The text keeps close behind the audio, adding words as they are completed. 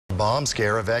bomb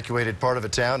scare evacuated part of a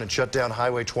town and shut down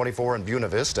Highway 24 in Buena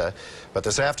Vista. But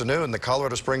this afternoon, the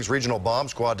Colorado Springs Regional Bomb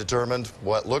Squad determined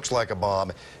what looks like a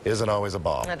bomb isn't always a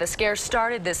bomb. The scare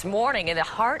started this morning in the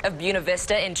heart of Buena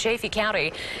Vista in Chaffee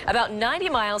County, about 90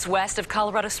 miles west of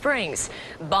Colorado Springs.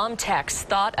 Bomb techs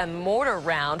thought a mortar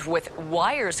round with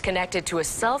wires connected to a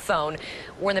cell phone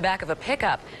were in the back of a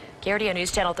pickup. KRDO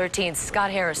News Channel 13's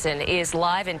Scott Harrison is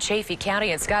live in Chaffee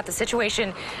County. And Scott, the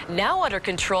situation now under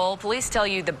control. Police tell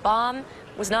you the bomb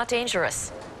was not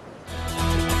dangerous.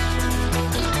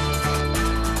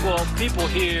 Well, people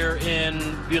here in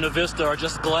Buena Vista are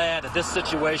just glad that this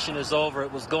situation is over.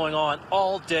 It was going on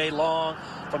all day long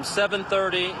from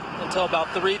 7:30 until about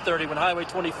 3:30 when Highway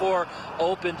 24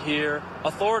 opened here.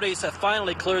 Authorities have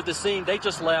finally cleared the scene. They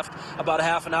just left about a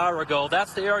half an hour ago.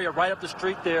 That's the area right up the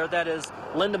street there. That is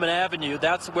Lindeman Avenue.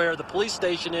 That's where the police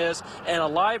station is and a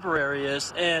library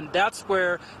is. And that's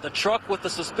where the truck with the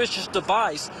suspicious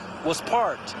device was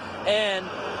parked. And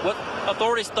what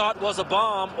authorities thought was a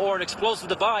bomb or an explosive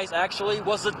device actually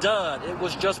was a dud. It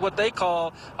was just what they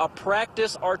call a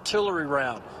practice artillery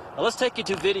round. Now let's take you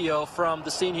to video from the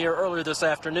scene here earlier this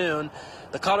afternoon.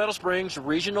 The Colorado Springs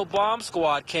Regional Bomb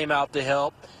Squad came out to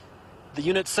help. The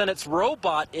unit sent its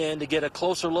robot in to get a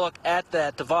closer look at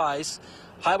that device.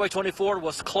 Highway 24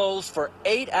 was closed for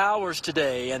 8 hours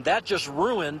today, and that just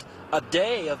ruined a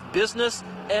day of business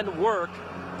and work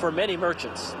for many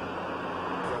merchants.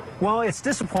 Well, it's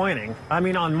disappointing. I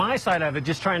mean, on my side of it,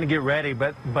 just trying to get ready,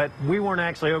 but we weren't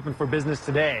actually open for business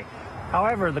today.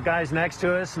 However, the guys next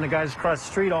to us and the guys across the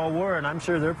street all were, and I'm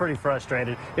sure they're pretty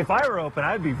frustrated. If I were open,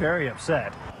 I'd be very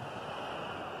upset.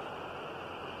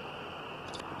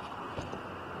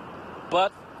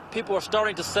 But people are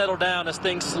starting to settle down as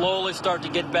things slowly start to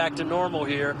get back to normal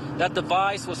here. That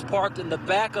device was parked in the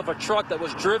back of a truck that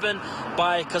was driven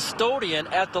by a custodian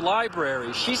at the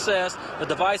library. She says the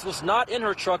device was not in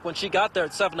her truck when she got there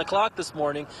at 7 o'clock this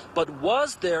morning, but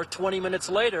was there 20 minutes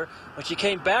later when she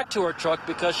came back to her truck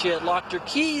because she had locked her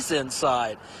keys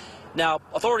inside. Now,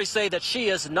 authorities say that she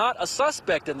is not a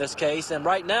suspect in this case, and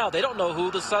right now they don't know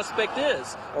who the suspect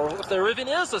is or if there even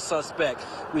is a suspect.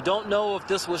 We don't know if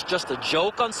this was just a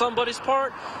joke on somebody's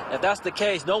part. If that's the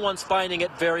case, no one's finding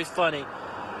it very funny.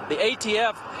 The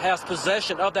ATF has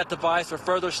possession of that device for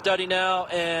further study now,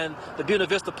 and the Buena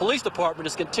Vista Police Department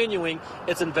is continuing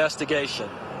its investigation.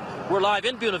 We're live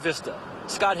in Buena Vista.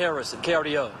 Scott Harrison,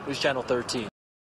 KRDO News Channel 13.